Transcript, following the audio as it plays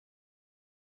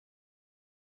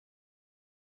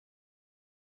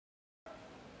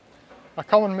A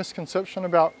common misconception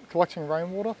about collecting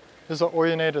rainwater is that all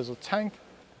you need is a tank,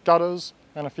 gutters,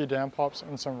 and a few downpipes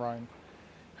and some rain.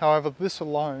 However, this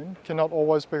alone cannot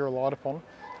always be relied upon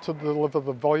to deliver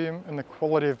the volume and the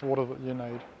quality of water that you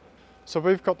need. So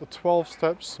we've got the 12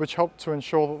 steps which help to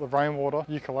ensure that the rainwater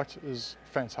you collect is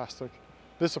fantastic.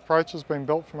 This approach has been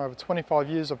built from over 25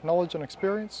 years of knowledge and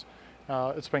experience.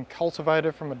 It's been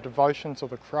cultivated from a devotion to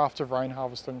the craft of rain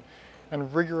harvesting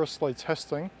and rigorously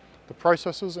testing the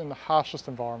processes in the harshest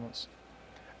environments.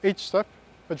 Each step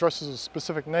addresses a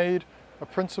specific need, a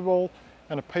principle,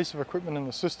 and a piece of equipment in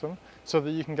the system so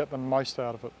that you can get the most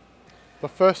out of it. The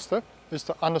first step is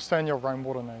to understand your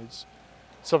rainwater needs.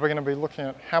 So we're going to be looking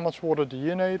at how much water do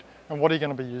you need and what are you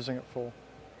going to be using it for.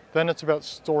 Then it's about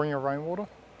storing your rainwater.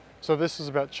 So this is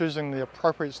about choosing the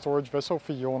appropriate storage vessel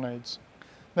for your needs.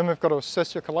 Then we've got to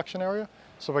assess your collection area.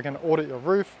 So we're going to audit your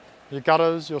roof, your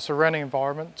gutters, your surrounding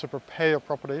environment to prepare your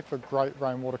property for great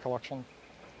rainwater collection.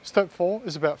 Step 4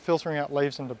 is about filtering out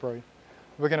leaves and debris.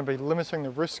 We're going to be limiting the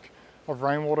risk of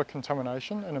rainwater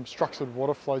contamination and obstructed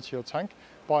water flow to your tank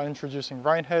by introducing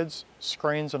rain heads,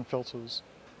 screens and filters.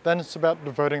 Then it's about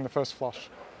diverting the first flush.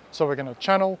 So we're going to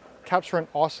channel, capture and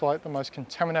isolate the most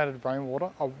contaminated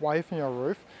rainwater away from your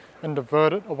roof and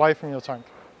divert it away from your tank.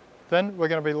 Then we're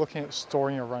going to be looking at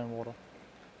storing your rainwater.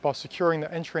 By securing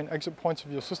the entry and exit points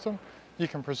of your system, you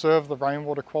can preserve the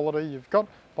rainwater quality you've got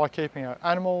by keeping out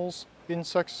animals,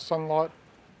 insects, sunlight.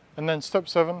 And then step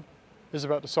 7 is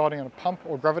about deciding on a pump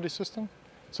or gravity system.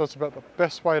 So it's about the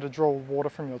best way to draw water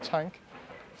from your tank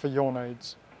for your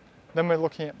needs. Then we're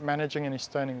looking at managing any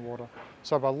standing water.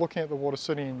 So by looking at the water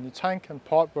sitting in your tank and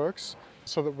pipe works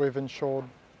so that we've ensured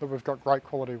that we've got great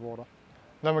quality water.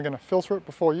 Then we're going to filter it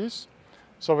before use.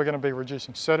 So we're going to be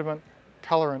reducing sediment,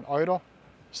 colour and odour.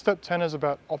 Step 10 is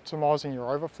about optimising your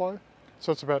overflow.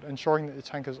 So it's about ensuring that your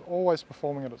tank is always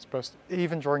performing at its best,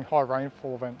 even during high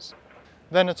rainfall events.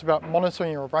 Then it's about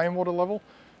monitoring your rainwater level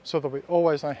so that we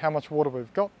always know how much water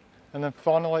we've got. And then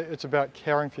finally, it's about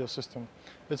caring for your system.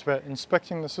 It's about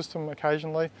inspecting the system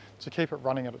occasionally to keep it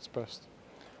running at its best.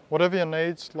 Whatever your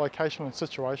needs, location and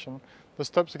situation, the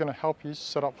steps are going to help you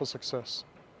set up for success.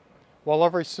 While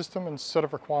every system and set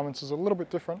of requirements is a little bit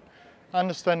different,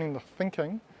 understanding the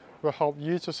thinking will help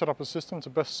you to set up a system to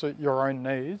best suit your own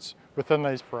needs within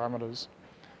these parameters.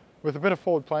 With a bit of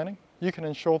forward planning, you can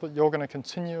ensure that you're going to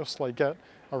continuously get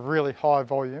a really high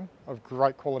volume of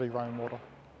great quality rainwater.